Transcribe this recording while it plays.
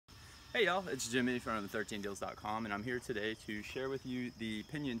Hey y'all, it's Jimmy from 13deals.com, and I'm here today to share with you the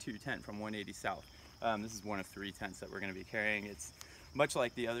Pinion 2 tent from 180 South. This is one of 3 tents that we're going to be carrying. It's much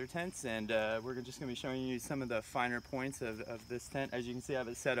like the other tents, and we're just going to be showing you some of the finer points of this tent. As you can see, I have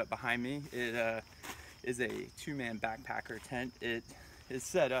it set up behind me. It is a 2-man backpacker tent. It is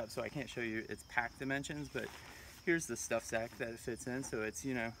set up so I can't show you its pack dimensions, but here's the stuff sack that it fits in. So it's,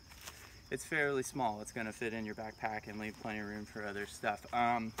 you know, it's fairly small. It's going to fit in your backpack and leave plenty of room for other stuff.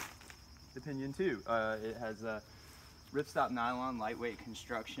 The Pinion 2, it has a ripstop nylon lightweight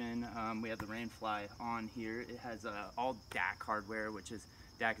construction. We have the Rainfly on here. It has all DAC hardware, which is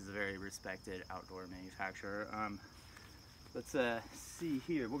DAC is a very respected outdoor manufacturer. Let's see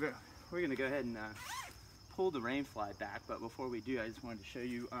here. We're gonna go ahead and pull the Rainfly back, but before we do, I just wanted to show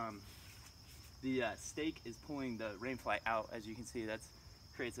you the stake is pulling the Rainfly out. As you can see, that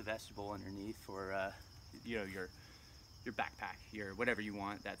creates a vestibule underneath for you know, your backpack, your whatever you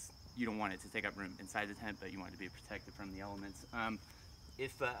want. You don't want it to take up room inside the tent, but you want it to be protected from the elements. I'm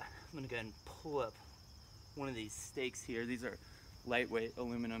gonna go ahead and pull up one of these stakes here. These are lightweight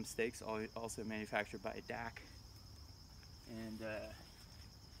aluminum stakes, also manufactured by DAC. And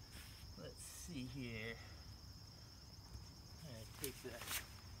let's see here. I'm gonna take the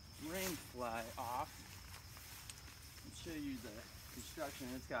Rainfly off and show you the construction.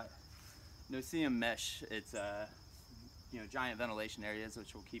 It's got no-seam mesh. It's you know, giant ventilation areas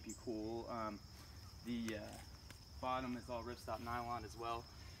which will keep you cool. The bottom is all ripstop nylon as well.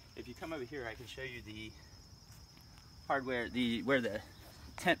 If you come over here, I can show you the hardware, where the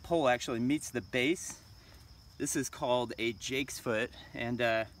tent pole actually meets the base. This is called a Jake's foot, and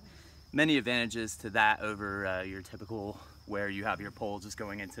many advantages to that over your typical where you have your pole just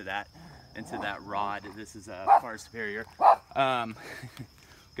going into that rod. This is far superior. Got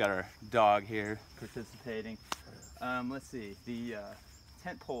our dog here participating. Let's see, the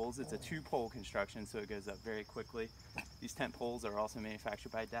tent poles, it's a 2-pole construction, so it goes up very quickly. These tent poles are also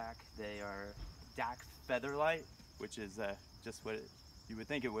manufactured by DAC. They are DAC Featherlight, which is just what you would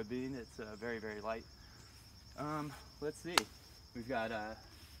think it would be. It's very, very light. Let's see, we've got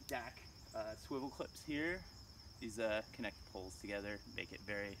DAC swivel clips here. These connect the poles together, make it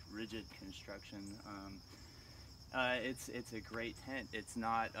very rigid construction. It's a great tent. It's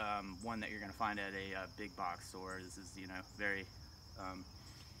not one that you're going to find at a big box store. This is, you know, very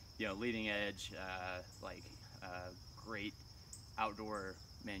you know, leading edge, great outdoor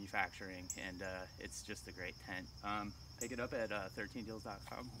manufacturing, and it's just a great tent. Pick it up at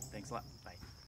 13deals.com. Thanks a lot. Bye.